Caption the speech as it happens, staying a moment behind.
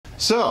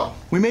So,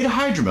 we made a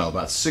hydromel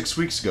about 6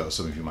 weeks ago,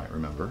 some of you might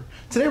remember.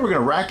 Today we're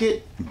going to rack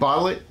it,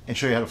 bottle it, and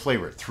show you how to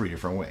flavor it 3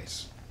 different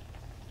ways.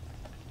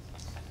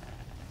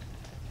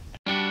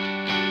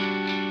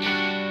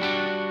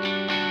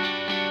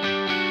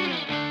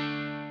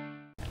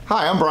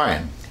 Hi, I'm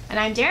Brian. And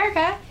I'm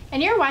Derica,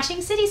 and you're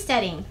watching City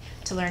Steading.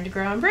 To learn to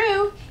grow and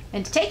brew,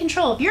 and to take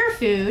control of your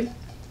food,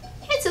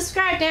 hit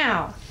subscribe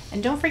now.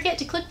 And don't forget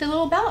to click the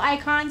little bell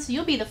icon so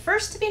you'll be the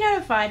first to be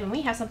notified when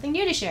we have something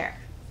new to share.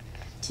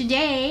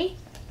 Today,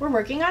 we're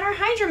working on our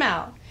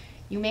hydromel.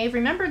 You may have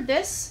remembered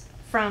this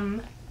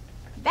from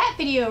that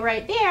video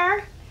right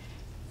there.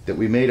 That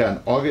we made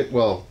on August,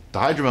 well, the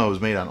hydromel was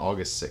made on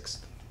August 6th.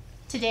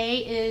 Today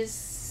is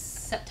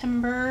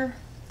September...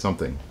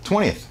 something,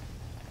 20th.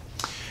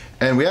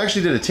 And we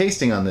actually did a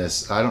tasting on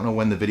this. I don't know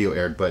when the video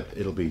aired, but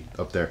it'll be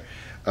up there.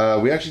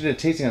 We actually did a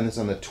tasting on this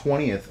on the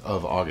 20th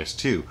of August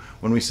too,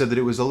 when we said that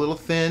it was a little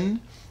thin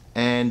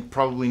and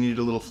probably needed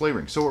a little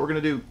flavoring. So what we're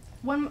gonna do...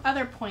 One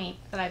other point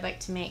that I'd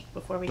like to make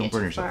before we get burn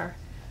too yourself. far.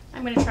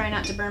 I'm gonna try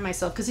not to burn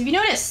myself, because if you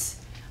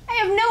notice, I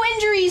have no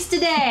injuries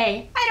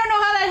today. I don't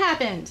know how that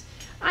happened.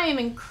 I am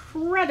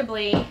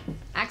incredibly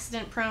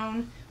accident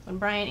prone. When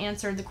Brian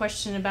answered the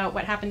question about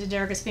what happened to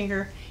Derica's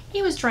finger,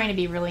 he was trying to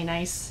be really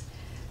nice.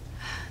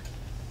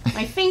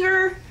 My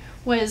finger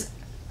was,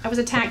 I was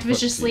attacked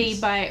viciously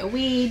by a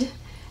weed.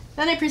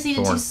 Then I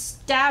proceeded to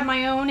stab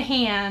my own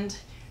hand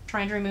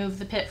trying to remove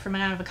the pit from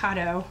an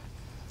avocado.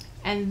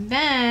 And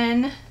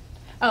then,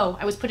 oh,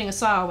 I was putting a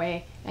saw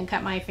away and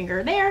cut my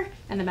finger there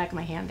and the back of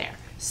my hand there.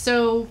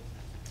 So,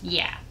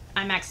 yeah,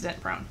 I'm accident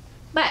prone.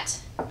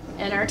 But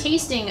at our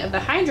tasting of the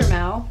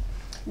hydromel,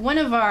 one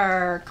of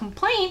our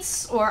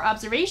complaints or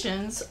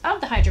observations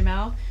of the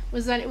hydromel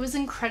was that it was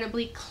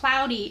incredibly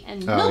cloudy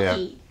and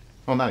milky. Yeah.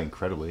 Well, not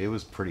incredibly. It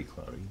was pretty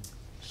cloudy.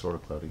 Sort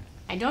of cloudy.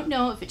 I don't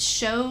know if it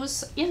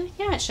shows. Yeah,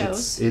 it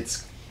shows.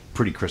 It's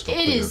pretty crystal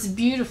clear. It is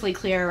beautifully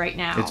clear right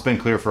now. It's been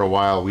clear for a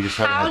while. We just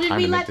haven't had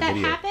time to make the video. How did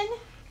we let that happen?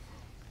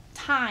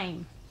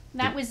 Time.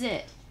 That was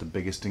it. The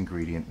biggest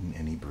ingredient in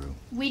any brew.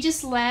 We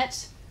just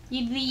let the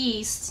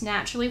yeast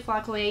naturally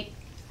flocculate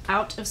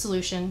out of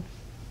solution.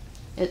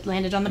 It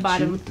landed on the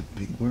bottom. With the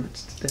big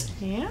words today.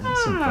 Yeah.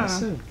 That's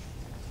impressive.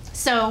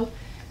 So,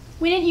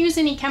 we didn't use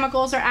any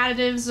chemicals or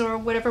additives or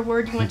whatever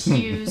word you want to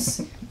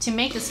use to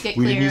make this get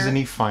clear. We didn't use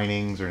any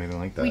finings or anything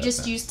like that. We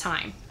just used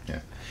time.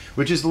 Yeah.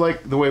 Which is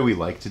like the way we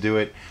like to do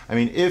it. I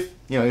mean, if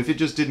it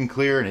just didn't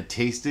clear and it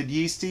tasted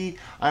yeasty,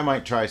 I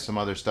might try some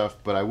other stuff,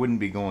 but I wouldn't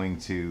be going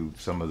to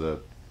some of the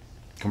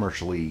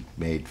commercially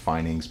made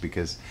finings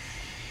because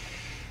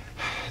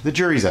the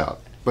jury's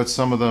out. But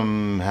some of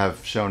them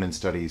have shown in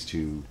studies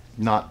to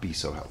not be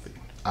so healthy.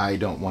 I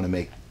don't want to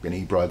make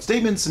any broad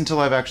statements until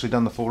I've actually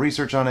done the full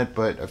research on it,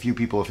 but a few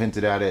people have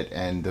hinted at it,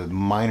 and the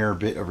minor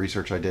bit of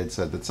research I did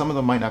said that some of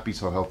them might not be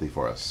so healthy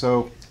for us.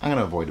 So I'm going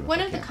to avoid them.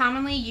 One of the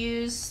commonly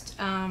used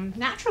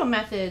natural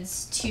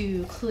methods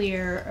to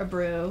clear a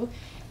brew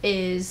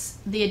is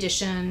the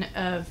addition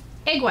of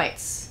egg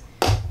whites.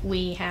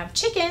 We have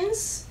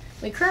chickens.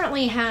 We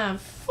currently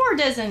have 4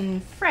 dozen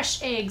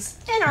fresh eggs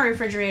in our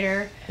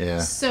refrigerator. Yeah.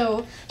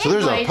 So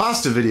there's a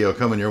pasta video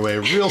coming your way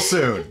real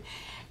soon.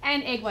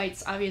 And egg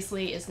whites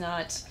obviously is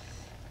not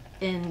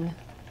in...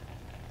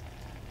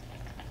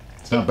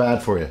 It's not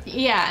bad for you.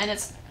 Yeah,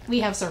 and we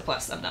have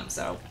surplus of them,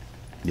 so...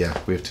 Yeah,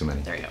 we have too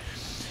many. There you go.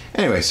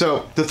 Anyway,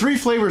 so the 3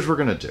 flavors we're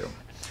going to do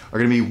are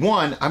going to be,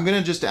 one, I'm going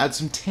to just add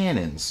some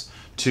tannins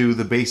to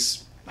the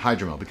base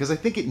hydromel because I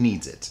think it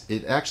needs it.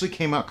 It actually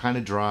came out kind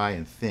of dry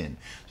and thin,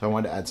 so I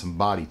wanted to add some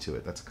body to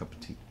it. That's a cup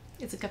of tea.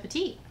 It's a cup of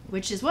tea,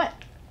 which is what?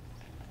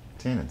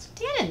 Tannins.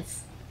 Tannins.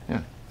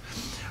 Yeah.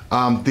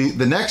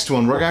 The next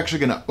one, we're actually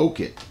going to oak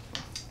it.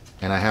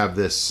 And I have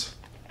this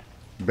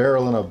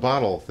barrel in a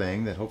bottle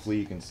thing that hopefully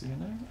you can see in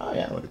there. Oh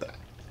yeah, look at that.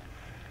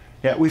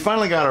 Yeah, we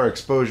finally got our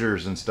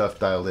exposures and stuff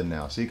dialed in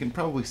now, so you can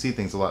probably see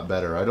things a lot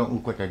better. I don't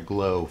look like I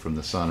glow from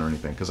the sun or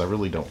anything, because I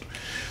really don't.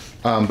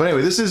 But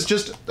anyway, this is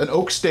just an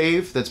oak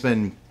stave that's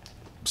been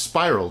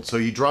spiraled. So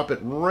you drop it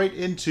right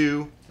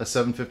into a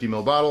 750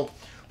 ml bottle,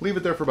 leave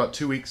it there for about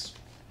 2 weeks.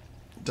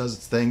 It does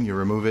its thing, you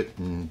remove it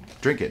and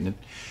drink it. And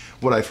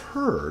what I've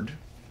heard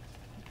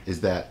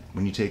is that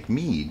when you take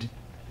mead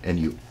and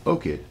you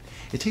oak it,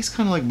 it tastes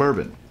kind of like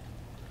bourbon.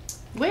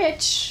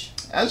 Which,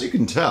 as you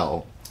can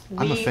tell,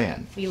 I'm a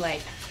fan. We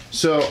like.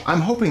 So I'm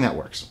hoping that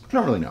works. I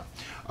don't really know.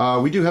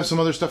 We do have some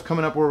other stuff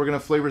coming up where we're going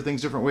to flavor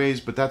things different ways,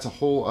 but that's a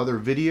whole other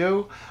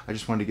video. I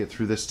just wanted to get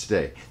through this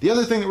today. The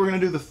other thing that we're going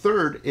to do, the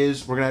third,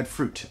 is we're going to add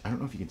fruit. I don't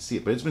know if you can see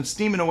it, but it's been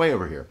steaming away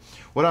over here.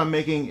 What I'm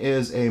making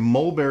is a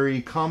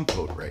mulberry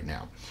compote right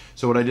now.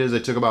 So what I did is I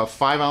took about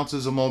 5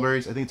 ounces of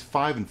mulberries. I think it's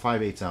 5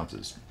 5/8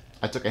 ounces.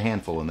 I took a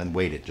handful and then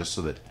weighed it just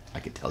so that I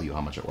could tell you how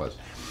much it was.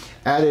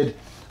 Added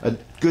a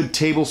good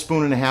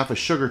tablespoon and a half of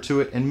sugar to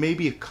it and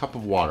maybe a cup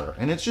of water.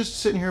 And it's just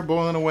sitting here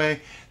boiling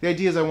away. The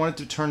idea is I want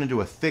it to turn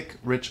into a thick,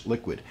 rich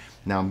liquid.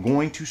 Now I'm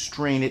going to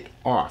strain it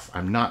off.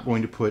 I'm not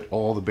going to put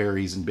all the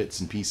berries and bits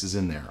and pieces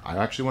in there. I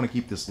actually want to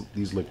keep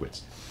these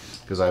liquids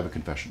because I have a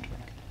confession to make.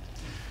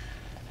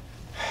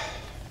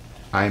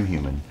 I am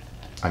human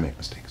I make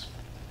mistakes.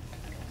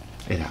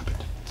 It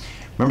happened.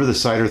 Remember the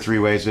cider 3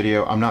 ways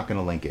video? I'm not going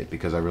to link it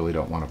because I really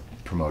don't want to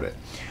promote it.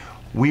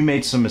 We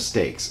made some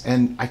mistakes,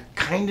 and I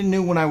kind of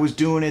knew when I was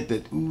doing it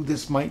that, ooh,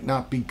 this might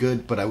not be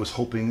good, but I was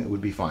hoping it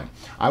would be fine.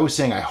 I was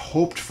saying I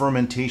hoped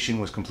fermentation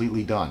was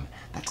completely done.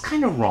 That's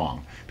kind of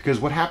wrong, because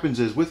what happens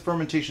is with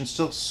fermentation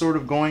still sort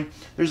of going,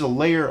 there's a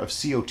layer of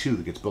CO2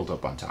 that gets built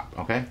up on top,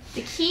 okay?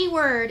 The key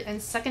word in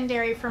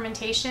secondary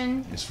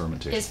fermentation is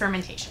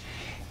fermentation.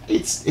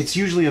 It's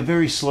usually a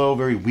very slow,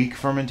 very weak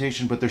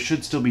fermentation, but there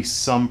should still be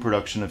some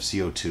production of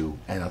CO2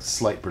 and a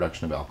slight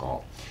production of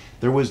alcohol.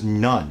 There was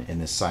none in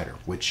this cider,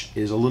 which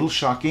is a little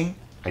shocking.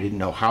 I didn't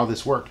know how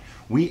this worked.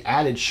 We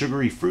added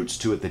sugary fruits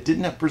to it that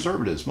didn't have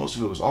preservatives. Most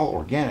of it was all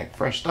organic,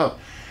 fresh stuff.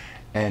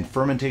 And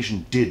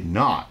fermentation did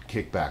not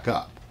kick back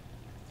up.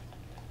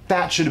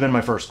 That should have been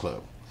my first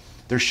clue.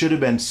 There should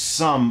have been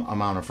some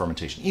amount of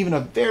fermentation, even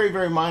a very,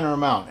 very minor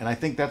amount. And I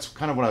think that's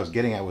kind of what I was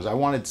getting at, was I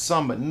wanted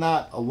some, but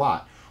not a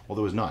lot. Well,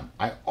 there was none.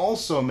 I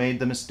also made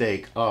the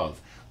mistake of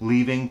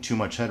leaving too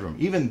much headroom.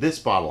 Even this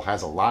bottle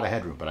has a lot of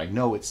headroom, but I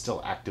know it's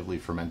still actively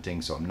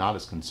fermenting, so I'm not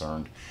as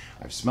concerned.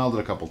 I've smelled it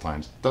a couple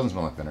times. It doesn't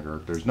smell like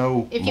vinegar. There's no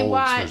molds, if you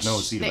watch there's no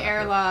acetabacter. the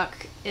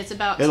airlock, it's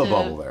about It'll to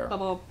bubble there.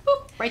 Bubble,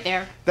 boop, right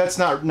there. That's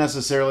not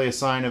necessarily a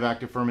sign of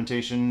active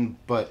fermentation,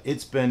 but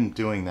it's been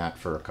doing that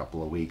for a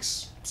couple of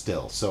weeks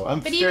still. So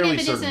I'm fairly certain. But even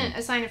if it isn't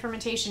a sign of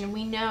fermentation,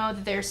 we know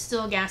that there's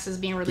still gases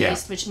being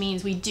released, which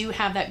means we do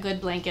have that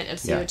good blanket of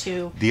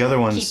CO2. The other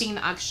one's keeping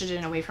the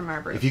oxygen away from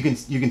our brew. If you can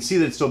see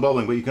that it's still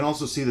bubbling, but you can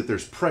also see that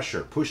there's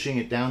pressure pushing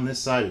it down this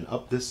side and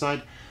up this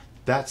side.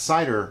 That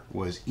cider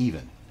was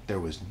even. There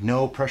was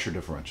no pressure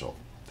differential.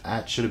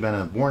 That should have been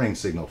a warning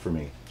signal for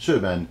me. Should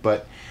have been,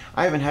 but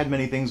I haven't had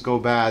many things go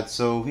bad,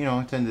 so you know,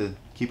 I tend to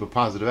keep a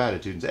positive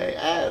attitude and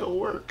say, it'll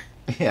work.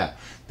 Yeah,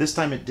 this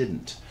time it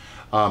didn't.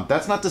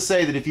 That's not to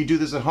say that if you do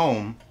this at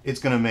home, it's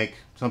going to make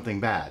something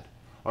bad.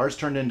 Ours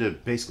turned into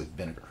basically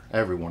vinegar,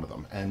 every one of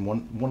them, and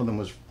one of them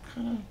was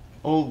kind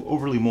of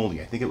overly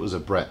moldy. I think it was a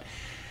Brett,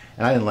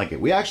 and I didn't like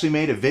it. We actually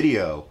made a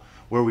video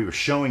where we were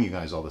showing you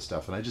guys all this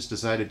stuff, and I just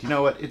decided, you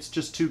know what, it's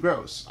just too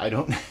gross.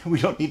 We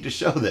don't need to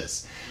show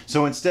this.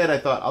 So instead I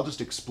thought I'll just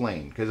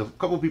explain, because a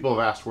couple people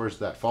have asked where's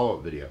that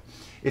follow-up video.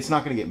 It's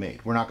not going to get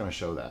made. We're not going to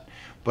show that.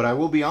 But I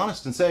will be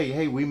honest and say,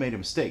 hey, we made a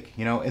mistake,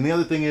 you know. And the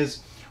other thing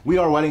is, we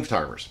are wedding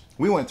photographers.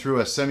 We went through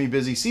a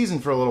semi-busy season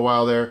for a little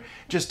while there,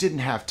 just didn't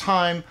have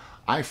time.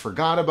 I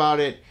forgot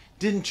about it,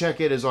 didn't check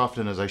it as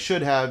often as I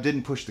should have,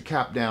 didn't push the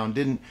cap down,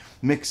 didn't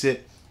mix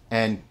it,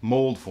 and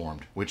mold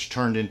formed, which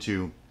turned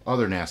into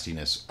other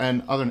nastiness.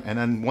 And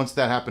then once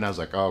that happened, I was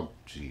like, oh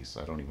geez,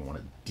 I don't even want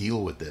to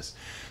deal with this.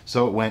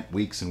 So it went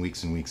weeks and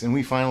weeks and weeks, and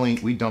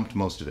we dumped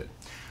most of it.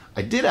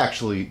 I did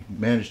actually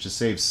manage to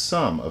save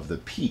some of the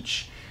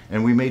peach,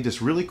 and we made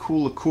this really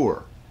cool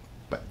liqueur,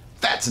 but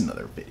that's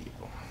another video.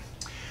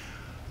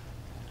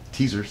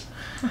 Teasers.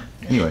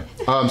 Anyway,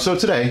 so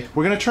today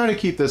we're gonna try to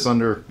keep this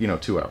under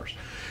 2 hours.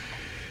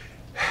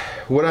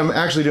 What I'm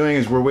actually doing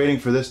is we're waiting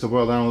for this to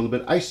boil down a little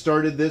bit. I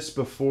started this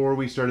before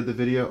we started the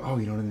video. Oh,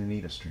 you don't even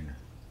need a strainer.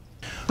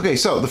 Okay,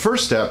 so the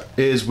first step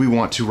is we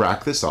want to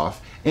rack this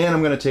off, and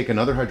I'm going to take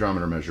another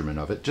hydrometer measurement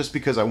of it just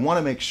because I want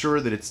to make sure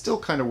that it's still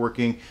kind of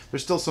working,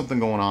 there's still something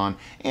going on,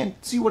 and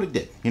see what it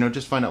did.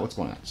 Just find out what's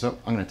going on. So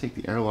I'm going to take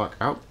the airlock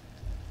out,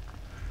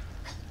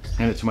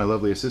 hand it to my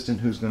lovely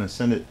assistant who's going to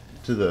send it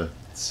to the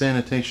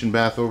sanitation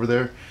bath over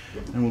there,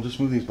 and we'll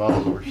just move these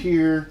bottles over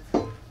here,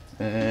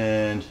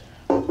 and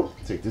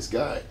take this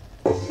guy,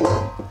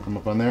 come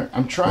up on there.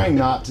 I'm trying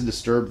not to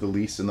disturb the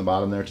lease in the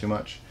bottom there too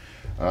much,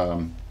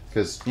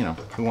 because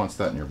who wants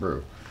that in your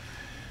brew?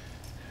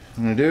 What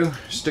I'm gonna do,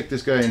 stick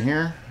this guy in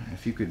here.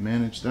 If you could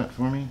manage that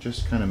for me,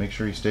 just kind of make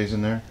sure he stays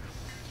in there.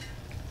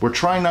 We're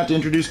trying not to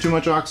introduce too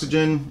much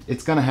oxygen.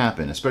 It's gonna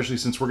happen, especially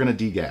since we're gonna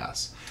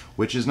degas,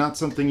 which is not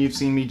something you've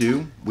seen me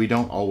do. We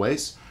don't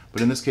always,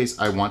 but in this case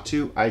I want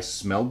to. I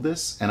smelled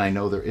this and I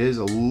know there is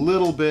a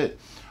little bit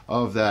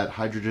of that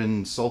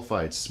hydrogen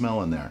sulfide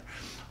smell in there.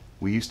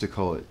 We used to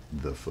call it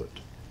the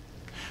foot,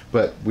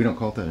 but we don't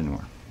call it that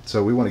anymore.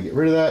 So we want to get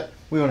rid of that.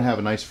 We want to have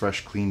a nice,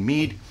 fresh, clean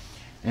mead,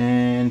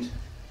 and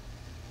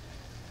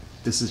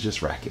this is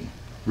just racking.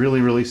 Really,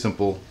 really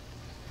simple.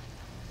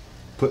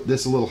 Put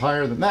this a little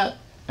higher than that,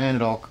 and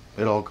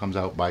it all comes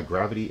out by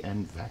gravity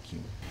and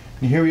vacuum.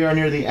 And here we are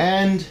near the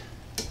end.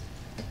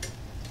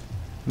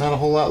 Not a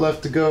whole lot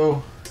left to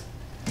go.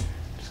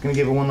 Just gonna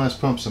give it one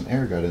last pump. Some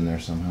air got in there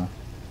somehow.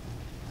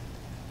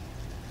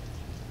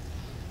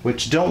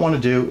 What you don't want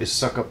to do is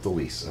suck up the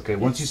lease, okay?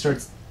 Once you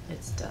start...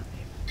 It's done.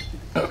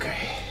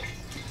 Okay.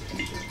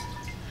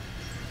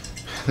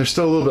 There's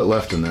still a little bit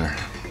left in there,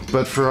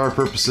 but for our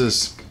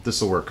purposes,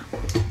 this will work.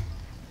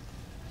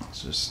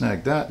 So just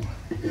snag that,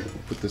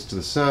 put this to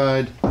the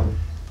side,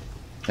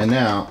 and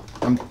now,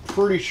 I'm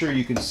pretty sure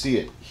you can see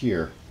it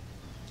here.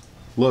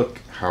 Look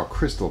how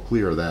crystal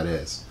clear that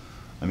is.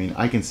 I mean,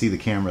 I can see the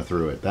camera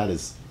through it.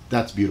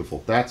 That's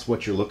beautiful. That's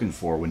what you're looking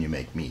for when you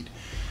make mead.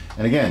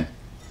 And again,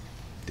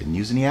 Didn't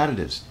use any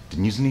additives.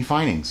 Didn't use any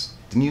finings.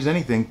 Didn't use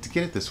anything to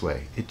get it this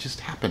way. It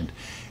just happened.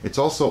 It's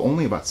also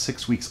only about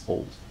 6 weeks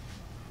old.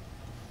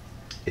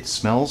 It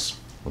smells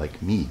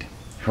like mead.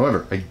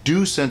 However, I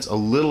do sense a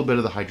little bit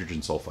of the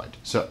hydrogen sulfide.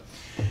 So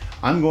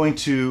I'm going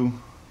to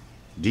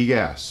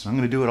degas. I'm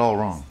going to do it all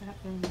wrong.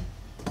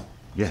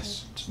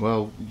 Yes.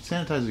 Well,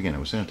 sanitize it again. It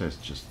was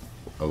sanitized just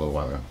a little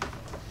while ago.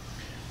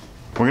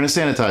 We're going to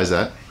sanitize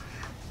that.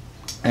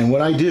 And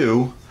what I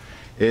do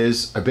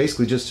is I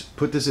basically just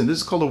put this in. This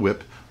is called a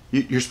whip.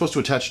 You're supposed to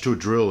attach it to a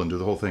drill and do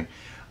the whole thing.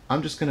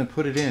 I'm just going to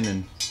put it in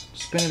and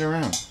spin it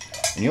around.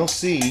 And you'll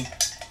see,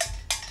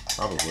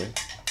 probably,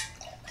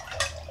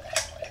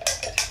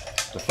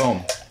 the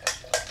foam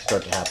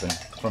start to happen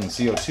from the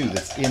CO2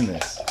 that's in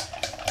this.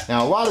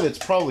 Now, a lot of it's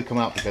probably come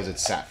out because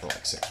it's sat for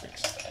like 6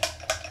 weeks.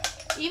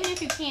 Even if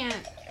you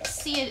can't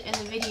see it in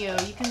the video,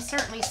 you can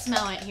certainly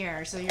smell it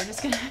here, so you're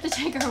just going to have to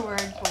take our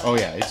word for it. Oh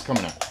yeah, it's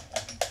coming out.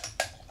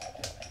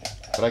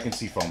 But I can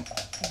see foam.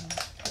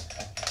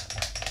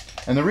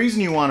 And the reason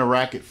you want to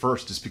rack it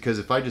first is because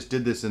if I just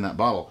did this in that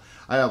bottle,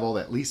 I have all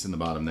that lease in the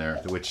bottom there,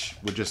 which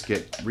would just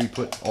get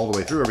re-put all the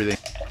way through everything.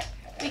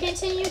 We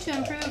continue to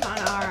improve on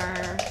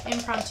our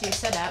impromptu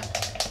setup.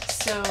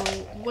 So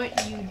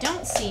what you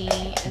don't see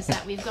is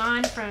that we've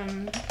gone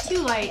from 2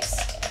 lights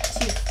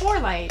to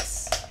 4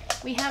 lights.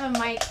 We have a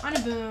mic on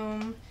a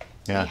boom.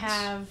 Yeah, we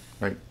have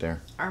right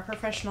there. Our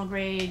professional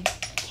grade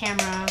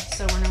camera,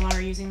 so we're no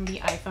longer using the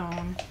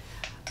iPhone.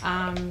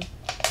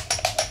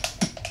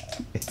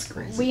 It's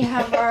crazy. We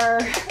have our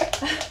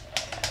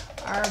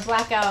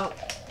blackout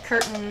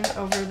curtain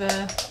over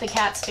the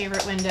cat's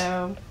favorite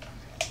window.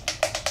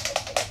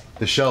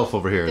 The shelf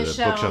over here, the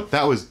shelf. bookshelf.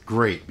 That was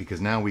great because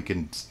now we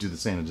can do the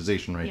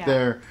sanitization right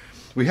there.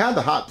 We had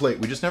the hot plate.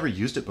 We just never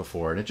used it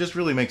before, and it just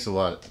really makes it a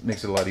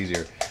lot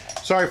easier.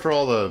 Sorry for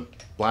all the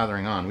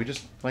blathering on. We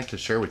just like to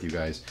share with you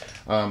guys.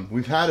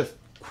 We've had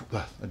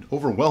an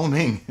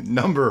overwhelming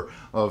number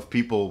of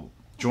people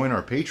join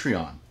our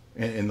Patreon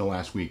in the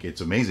last week.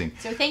 It's amazing.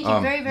 So thank you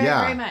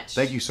very much.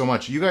 Thank you so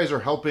much. You guys are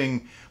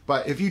helping.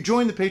 But if you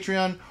join the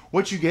Patreon,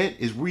 what you get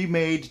is we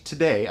made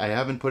today, I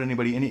haven't put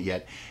anybody in it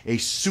yet, a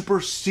super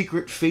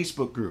secret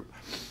Facebook group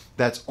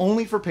that's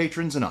only for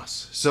patrons and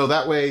us. So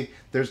that way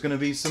there's going to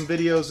be some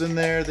videos in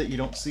there that you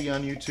don't see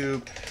on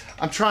YouTube.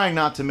 I'm trying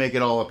not to make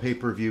it all a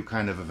pay-per-view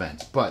kind of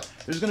event, but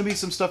there's going to be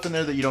some stuff in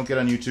there that you don't get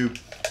on YouTube.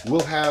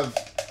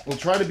 We'll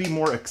try to be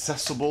more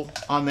accessible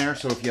on there.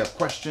 So if you have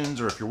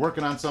questions or if you're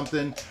working on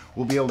something,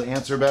 we'll be able to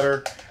answer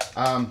better.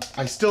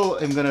 I still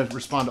am going to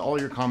respond to all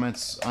your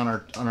comments on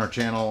our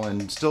channel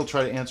and still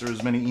try to answer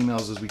as many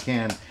emails as we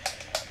can.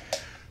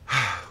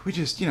 We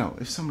just,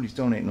 if somebody's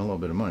donating a little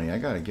bit of money, I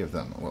got to give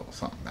them a little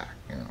something back.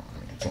 I mean,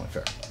 it's only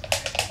fair.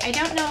 I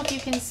don't know if you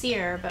can see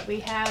her, but we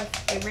have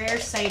a rare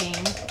sighting.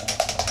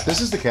 This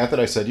is the cat that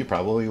I said you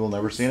probably will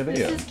never see in a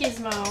video. This is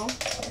Gizmo.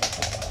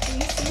 Can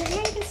you see her?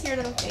 Yeah, you can see her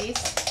little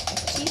face.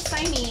 She's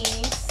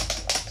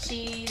Siamese.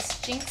 She's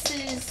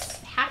Jinx's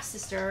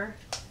half-sister.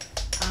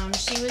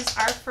 She was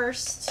our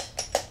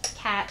first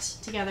cat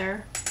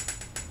together.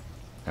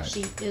 Right.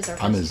 She is our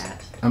first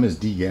cat. I'm as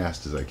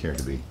degassed as I care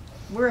to be.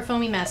 We're a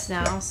foamy mess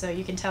now, so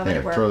you can tell that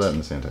it worked. Throw that in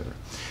the sanitizer.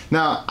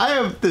 Now, I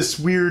have this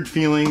weird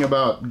feeling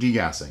about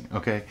degassing,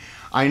 okay?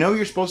 I know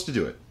you're supposed to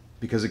do it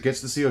because it gets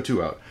the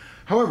CO2 out.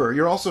 However,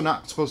 you're also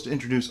not supposed to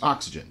introduce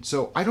oxygen.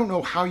 So I don't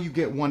know how you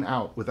get one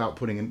out without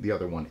putting the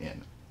other one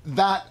in.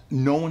 That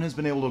no one has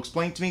been able to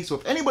explain to me. So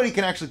if anybody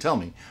can actually tell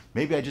me,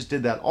 maybe I just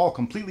did that all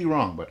completely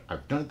wrong, but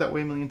I've done it that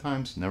way a million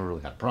times, never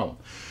really had a problem.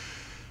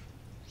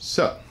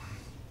 So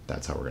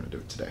that's how we're going to do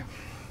it today.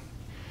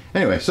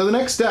 Anyway, so the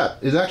next step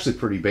is actually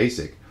pretty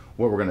basic.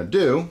 What we're going to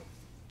do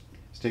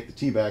is take the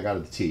tea bag out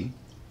of the tea,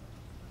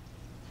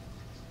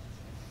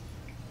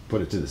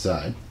 put it to the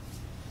side,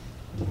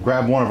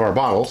 grab one of our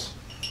bottles,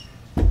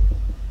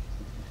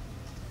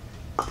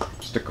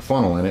 stick a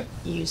funnel in it,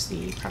 use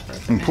the proper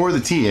and pour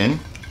the tea in.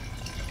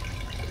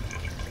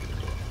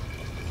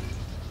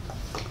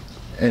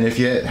 And if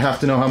you have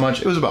to know how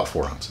much, it was about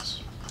 4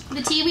 ounces.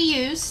 The tea we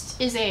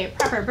used is a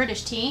proper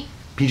British tea.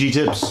 PG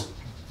Tips,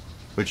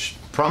 which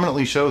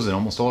prominently shows in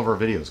almost all of our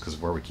videos because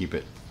of where we keep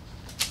it.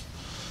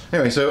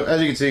 Anyway, so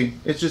as you can see,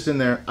 it's just in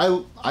there.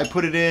 I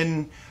put it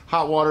in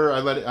hot water. I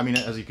let it,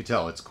 as you can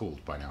tell, it's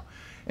cooled by now.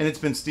 And it's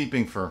been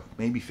steeping for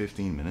maybe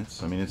 15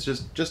 minutes.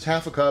 It's just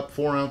half a cup,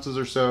 4 ounces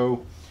or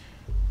so.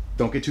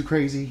 Don't get too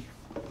crazy.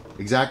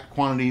 Exact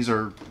quantities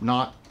are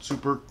not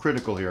super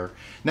critical here.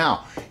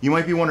 Now, you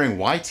might be wondering,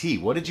 why tea?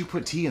 What did you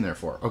put tea in there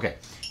for? Okay,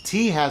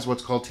 tea has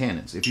what's called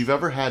tannins. If you've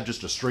ever had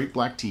just a straight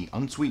black tea,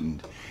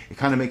 unsweetened, it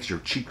kind of makes your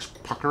cheeks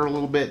pucker a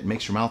little bit,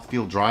 makes your mouth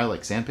feel dry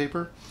like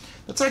sandpaper.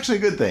 That's actually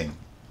a good thing,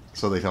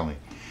 so they tell me.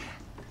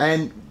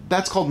 And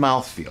that's called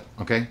mouthfeel,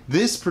 okay?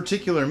 This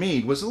particular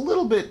mead was a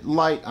little bit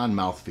light on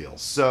mouthfeel,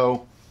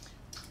 so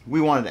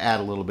we wanted to add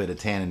a little bit of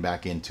tannin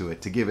back into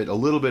it to give it a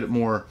little bit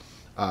more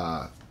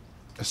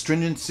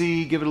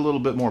astringency, give it a little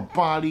bit more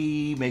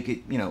body, make it,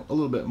 a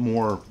little bit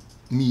more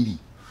meaty.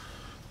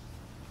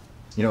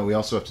 You know what we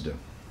also have to do?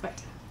 What?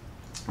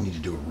 We need to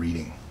do a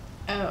reading.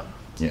 Oh.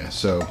 Yeah,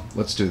 so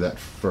let's do that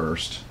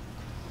first.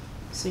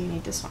 So you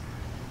need this one.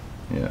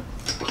 Yeah.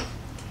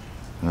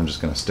 And I'm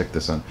just going to stick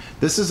this on.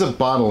 This is a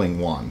bottling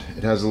wand.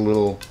 It has a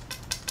little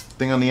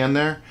thing on the end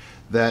there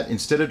that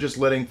instead of just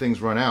letting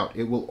things run out,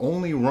 it will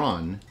only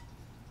run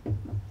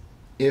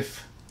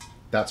if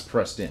that's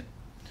pressed in.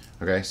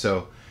 Okay,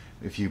 so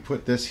if you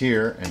put this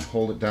here and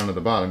hold it down to the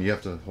bottom, you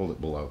have to hold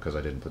it below because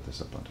I didn't put this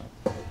up on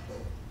top.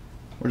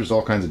 We're just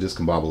all kinds of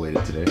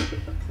discombobulated today.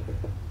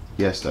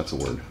 Yes, that's a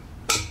word.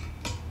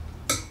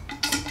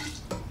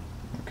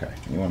 Okay,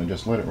 you want to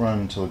just let it run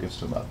until it gets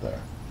to about there.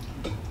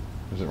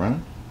 Is it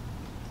running?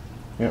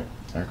 Yep,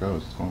 there it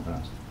goes. It's going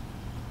fast.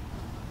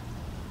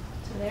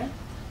 So there?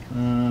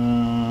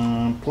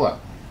 Pull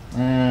up.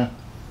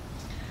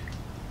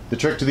 The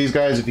trick to these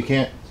guys, if you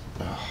can't,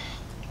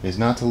 is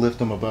not to lift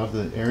them above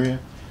the area.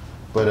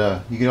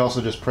 But you can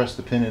also just press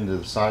the pin into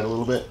the side a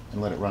little bit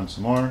and let it run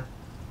some more.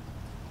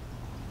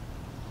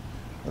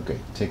 Okay,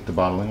 take the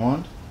bottling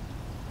wand.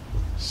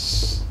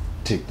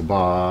 Take the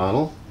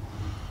bottle.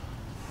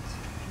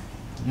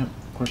 Yep,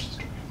 of course it's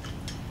dry.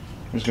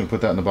 I'm just going to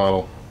put that in the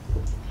bottle.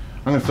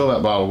 I'm going to fill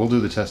that bottle. We'll do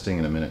the testing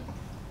in a minute.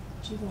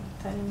 Do you want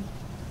that in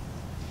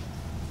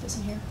this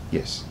in here?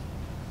 Yes.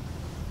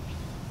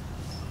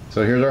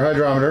 So here's our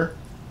hydrometer.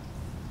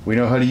 We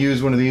know how to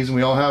use one of these, and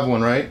we all have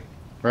one, right?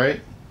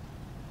 Right?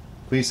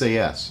 Please say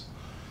yes.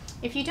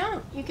 If you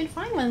don't, you can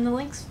find one in the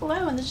links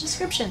below in the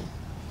description.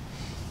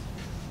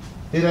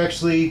 It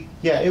actually,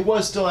 yeah, it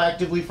was still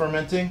actively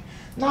fermenting.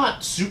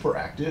 Not super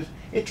active.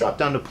 It dropped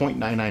down to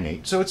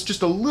 0.998, so it's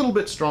just a little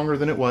bit stronger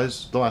than it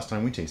was the last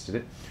time we tasted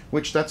it,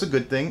 which that's a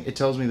good thing. It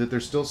tells me that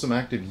there's still some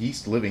active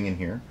yeast living in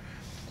here.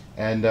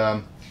 And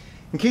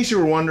in case you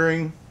were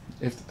wondering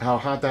how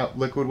hot that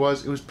liquid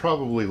was, it was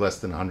probably less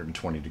than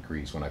 120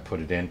 degrees when I put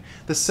it in.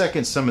 The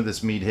second some of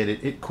this mead hit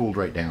it, it cooled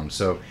right down.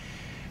 So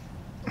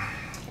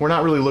we're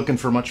not really looking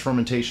for much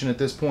fermentation at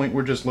this point.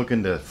 We're just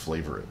looking to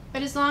flavor it.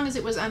 But as long as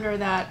it was under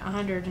that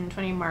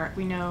 120 mark,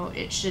 we know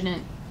it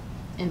shouldn't,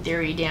 in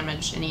theory,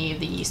 damage any of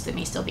the yeast that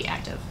may still be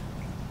active.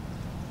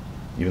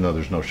 Even though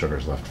there's no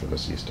sugars left for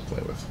this yeast to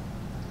play with.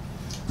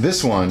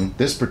 This one,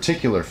 this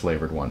particular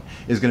flavored one,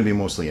 is going to be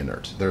mostly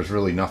inert. There's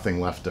really nothing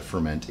left to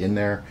ferment in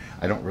there.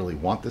 I don't really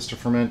want this to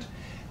ferment.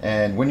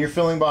 And when you're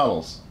filling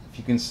bottles, if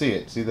you can see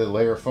it, see the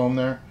layer of foam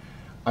there?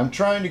 I'm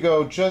trying to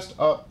go just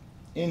up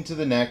into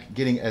the neck,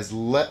 getting as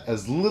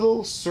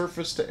little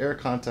surface to air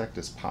contact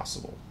as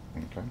possible.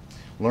 Okay,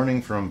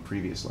 learning from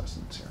previous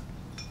lessons here.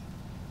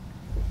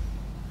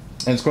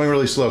 And it's going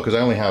really slow because I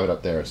only have it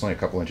up there. It's only a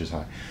couple inches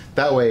high.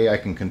 That way I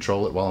can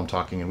control it while I'm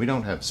talking and we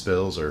don't have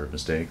spills or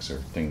mistakes or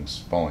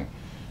things falling.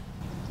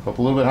 Go up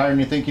a little bit higher than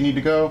you think you need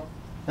to go,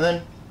 and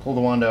then pull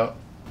the wand out.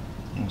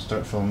 And we'll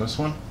start filling this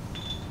one.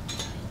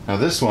 Now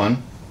this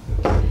one,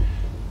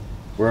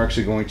 we're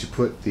actually going to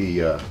put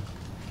the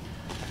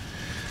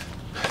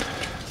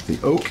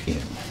oak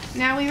in.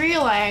 Now we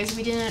realize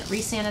we didn't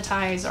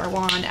re-sanitize our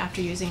wand after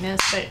using this,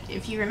 but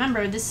if you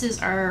remember, this is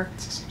our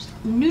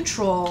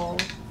neutral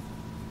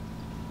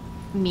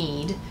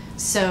mead,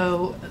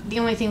 so the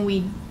only thing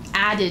we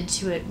added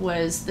to it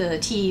was the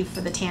tea for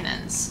the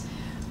tannins,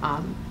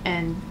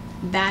 and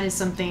that is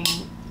something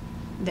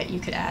that you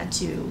could add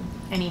to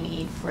any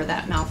mead for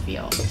that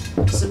mouthfeel.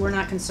 So we're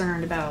not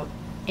concerned about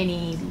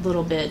any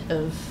little bit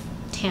of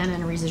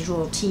tannin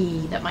residual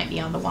tea that might be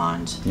on the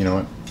wand. You know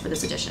what? For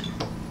this edition.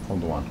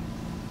 Hold the wand.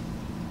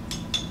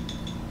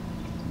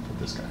 Put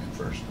this guy in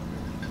first.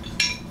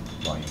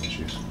 Volume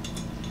issues.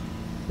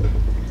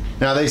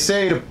 Now they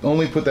say to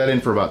only put that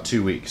in for about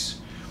 2 weeks.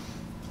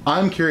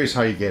 I'm curious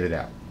how you get it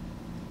out.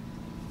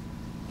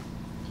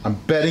 I'm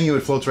betting you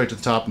it floats right to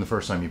the top and the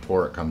first time you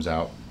pour it comes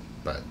out,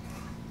 but...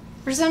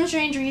 For some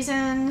strange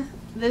reason,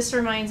 this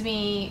reminds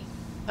me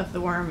of the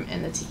worm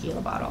in the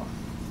tequila bottle.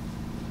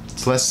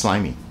 It's less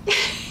slimy.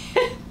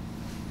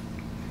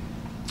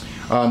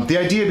 The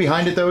idea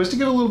behind it, though, is to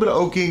give a little bit of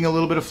oaking, a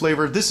little bit of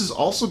flavor. This is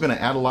also going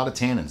to add a lot of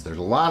tannins. There's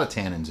a lot of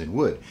tannins in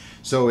wood.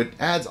 So it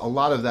adds a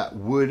lot of that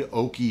wood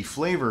oaky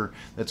flavor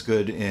that's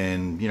good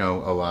in, you know,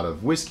 a lot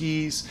of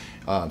whiskeys,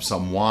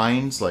 some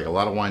wines. Like a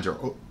lot of wines are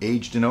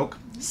aged in oak.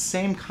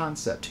 Same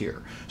concept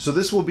here. So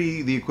this will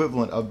be the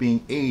equivalent of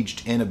being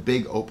aged in a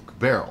big oak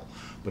barrel.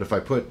 But if I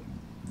put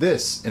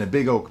this in a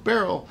big oak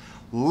barrel,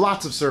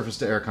 lots of surface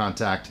to air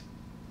contact,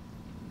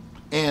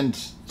 and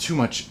too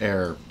much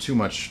air, too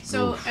much.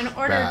 So in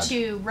order bad.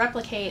 to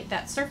replicate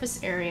that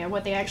surface area,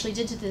 what they actually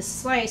did to this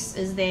slice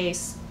is they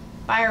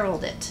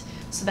spiraled it.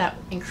 So that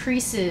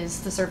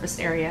increases the surface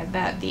area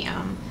that the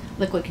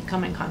liquid can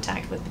come in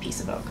contact with the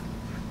piece of oak.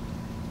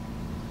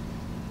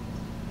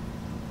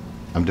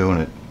 I'm doing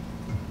it.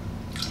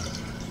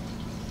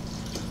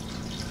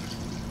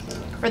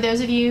 For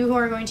those of you who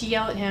are going to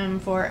yell at him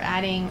for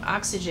adding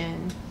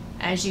oxygen,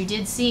 as you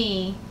did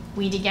see,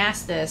 we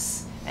degassed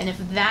this. And if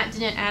that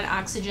didn't add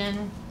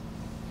oxygen...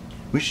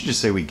 We should just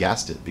say we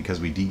gassed it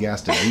because we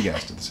degassed and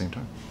regassed at the same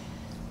time.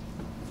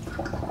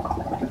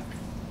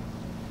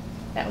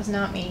 That was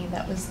not me.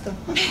 That was the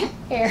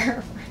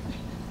air.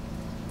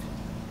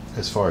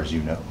 As far as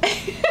you know.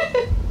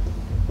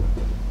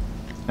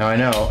 Now I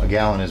know a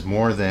gallon is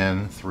more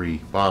than 3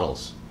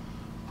 bottles.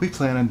 We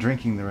plan on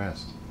drinking the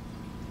rest.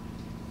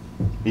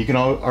 You can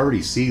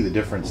already see the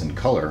difference in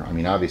color. I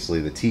mean,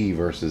 obviously the tea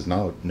versus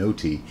no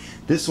tea.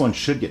 This one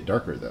should get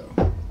darker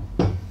though.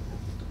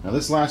 Now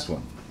this last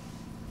one,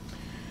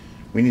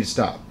 we need to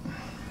stop.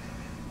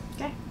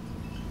 Okay.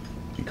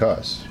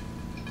 Because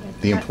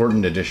the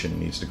important addition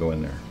needs to go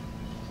in there.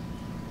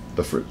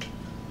 The fruit.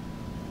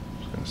 I'm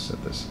just going to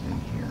set this in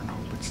here and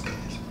hope it stays.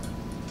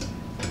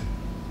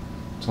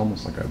 It's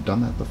almost like I've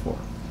done that before.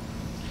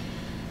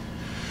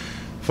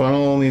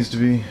 Funnel needs to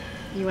be...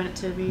 You want it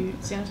to be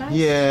sanitized?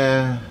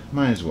 Yeah,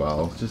 might as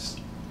well.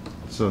 Just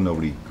so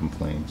nobody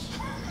complains.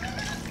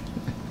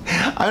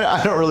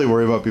 I don't really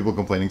worry about people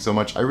complaining so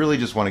much. I really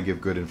just want to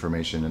give good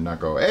information and not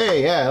go,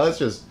 hey, yeah, let's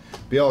just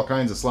be all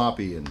kinds of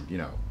sloppy and, you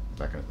know,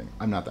 that kind of thing.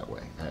 I'm not that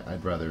way.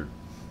 I'd rather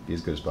be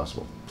as good as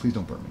possible. Please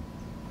don't burn me.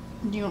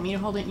 Do you want me to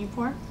hold it and you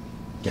pour?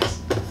 Yes.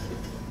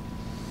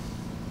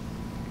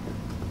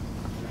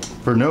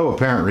 For no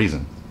apparent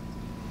reason.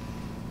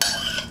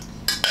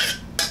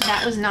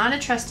 That was not a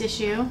trust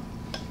issue.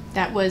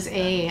 That was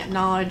a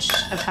knowledge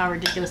of how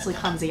ridiculously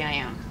clumsy I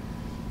am.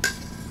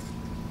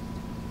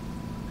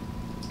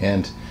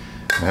 And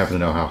I happen to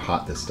know how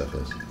hot this stuff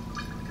is.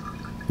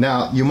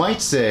 Now, you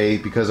might say,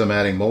 because I'm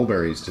adding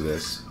mulberries to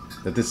this,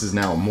 that this is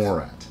now a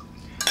morat.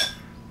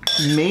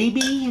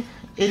 Maybe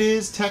it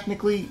is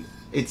technically.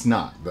 It's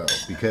not, though,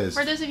 because...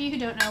 For those of you who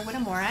don't know what a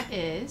morat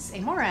is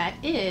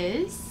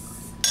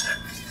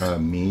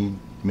mead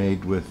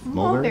made with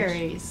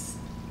mulberries?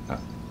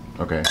 mulberries. Oh,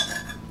 okay.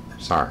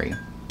 Sorry.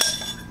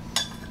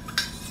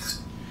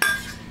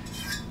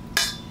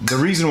 The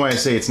reason why I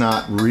say it's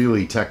not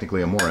really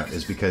technically a morat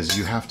is because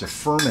you have to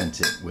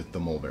ferment it with the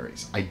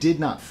mulberries. I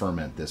did not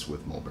ferment this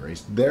with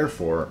mulberries.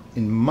 Therefore,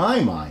 in my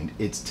mind,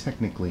 it's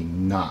technically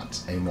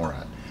not a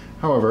morat.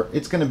 However,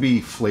 it's going to be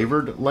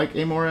flavored like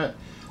a morat,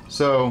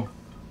 so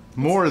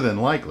more than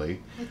likely...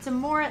 It's a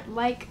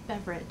morat-like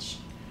beverage.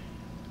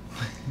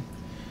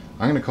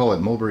 I'm going to call it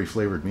mulberry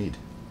flavored mead.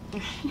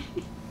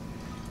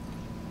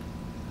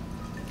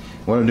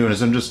 What I'm doing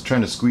is I'm just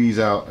trying to squeeze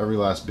out every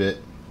last bit.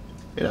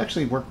 It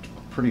actually worked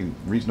pretty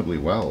reasonably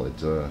well.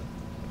 It's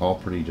all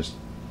pretty just,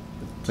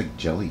 it's like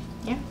jelly.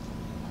 Yeah.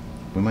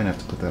 We might have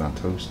to put that on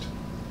toast.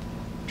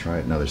 Try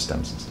it. No, there's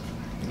stems and stuff.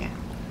 Yeah.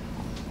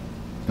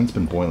 And it's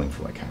been boiling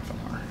for like half an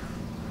hour.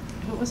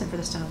 If it wasn't for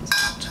the stones,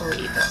 I'd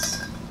totally eat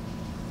this.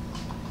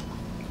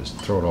 Just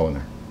throw it all in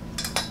there.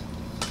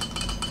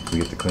 We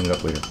get to clean it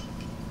up later.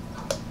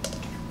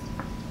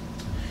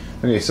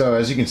 Okay, so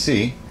as you can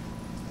see,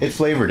 it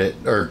flavored it,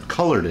 or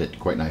colored it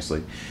quite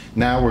nicely.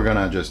 Now we're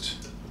gonna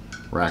just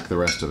rack the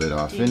rest of it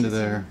off into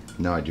there.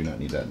 No, I do not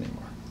need that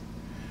anymore.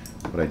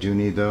 What I do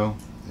need though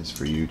is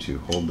for you to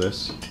hold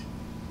this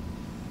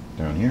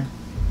down here.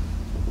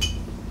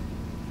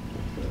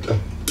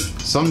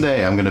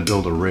 Someday I'm gonna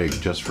build a rig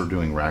just for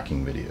doing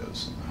racking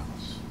videos in the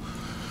house.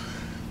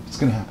 It's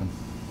gonna happen.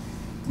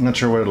 I'm not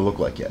sure what it'll look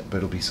like yet, but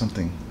it'll be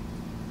something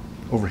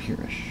over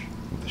here-ish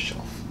with the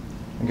shelf.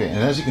 Okay, and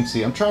as you can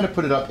see, I'm trying to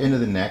put it up into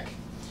the neck.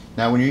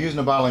 Now when you're using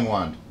a bottling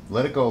wand,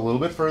 let it go a little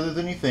bit further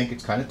than you think.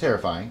 It's kind of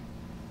terrifying.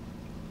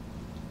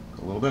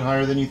 A little bit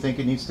higher than you think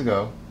it needs to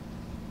go.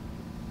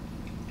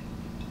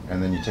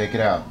 And then you take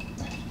it out.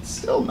 It's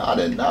still not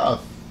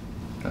enough.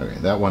 Okay,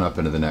 that went up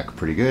into the neck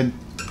pretty good.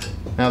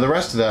 Now the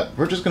rest of that,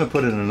 we're just going to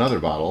put it in another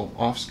bottle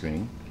off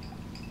screen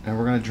and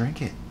we're going to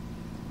drink it.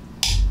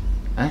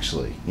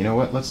 Actually, you know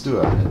what? Let's do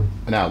it.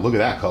 Now look at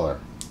that color.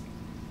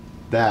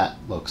 That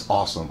looks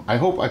awesome. I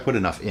hope I put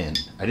enough in.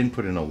 I didn't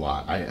put in a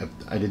lot. I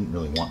didn't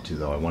really want to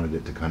though. I wanted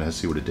it to kind of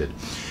see what it did.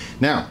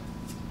 Now,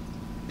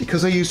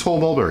 because I used whole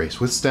mulberries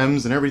with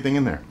stems and everything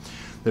in there,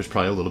 there's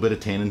probably a little bit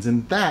of tannins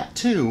in that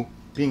too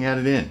being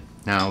added in.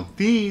 Now,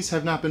 these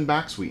have not been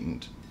back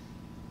sweetened.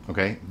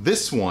 Okay,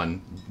 this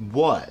one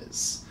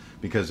was,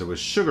 because there was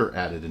sugar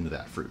added into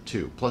that fruit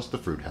too. Plus the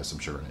fruit has some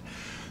sugar in it.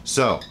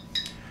 So,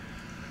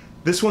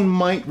 this one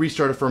might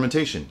restart a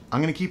fermentation.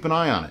 I'm going to keep an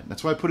eye on it.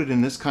 That's why I put it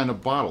in this kind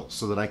of bottle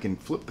so that I can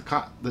flip the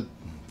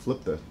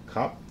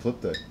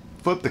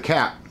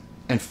cap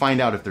and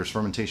find out if there's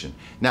fermentation.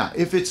 Now,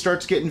 if it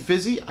starts getting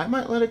fizzy, I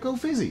might let it go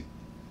fizzy.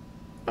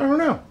 I don't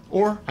know.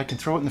 Or I can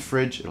throw it in the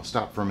fridge. It'll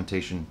stop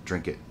fermentation.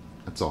 Drink it.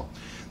 That's all.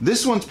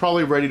 This one's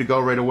probably ready to go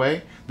right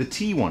away. The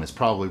tea one is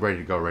probably ready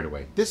to go right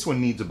away. This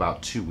one needs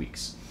about 2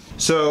 weeks.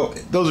 So,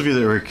 those of you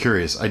that are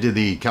curious, I did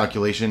the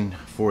calculation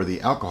for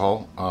the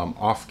alcohol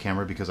off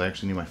camera because I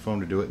actually need my phone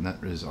to do it, and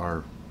that is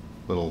our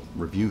little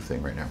review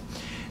thing right now.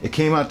 It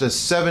came out to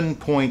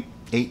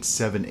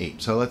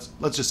 7.878. So let's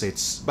just say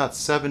it's about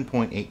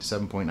 7.8 to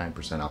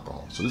 7.9%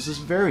 alcohol. So this is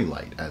very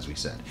light, as we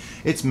said.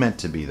 It's meant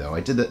to be, though. I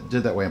did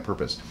that way on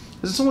purpose.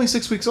 Because it's only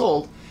 6 weeks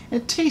old,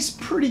 and it tastes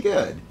pretty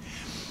good.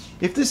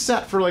 If this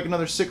sat for like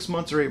another 6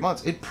 months or 8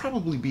 months, it'd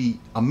probably be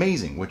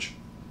amazing, which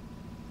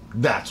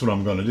that's what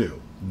I'm going to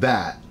do.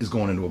 That is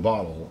going into a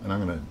bottle, and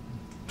I'm going to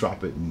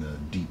drop it in the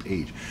deep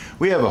age.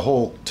 We have a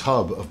whole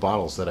tub of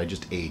bottles that I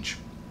just age.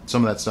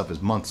 Some of that stuff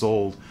is months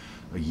old,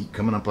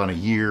 coming up on a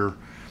year.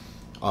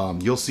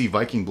 You'll see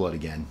Viking blood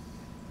again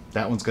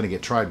That one's going to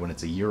get tried when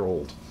it's a year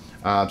old.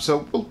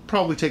 So we'll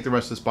probably take the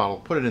rest of this bottle,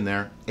 put it in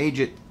there, age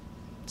it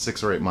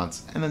 6 or 8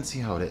 months, and then see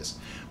how it is.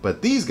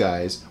 But these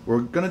guys, we're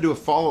going to do a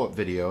follow-up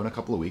video in a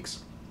couple of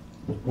weeks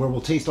where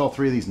we'll taste all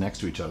 3 of these next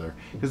to each other,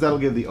 because that'll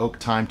give the oak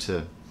time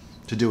to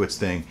do its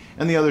thing,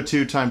 and the other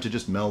 2 time to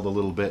just meld a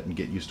little bit and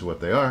get used to what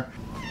they are.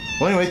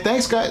 Well, anyway,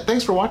 thanks guys.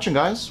 Thanks for watching,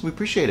 guys. We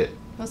appreciate it.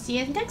 We'll see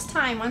you next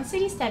time on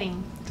City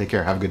Steading. Take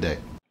care. Have a good day.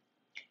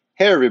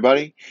 Hey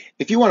everybody,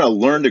 if you want to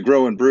learn to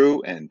grow and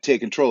brew and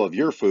take control of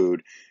your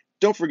food,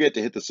 don't forget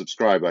to hit the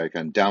subscribe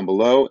icon down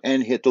below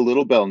and hit the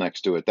little bell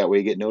next to it. That way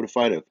you get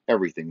notified of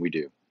everything we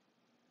do.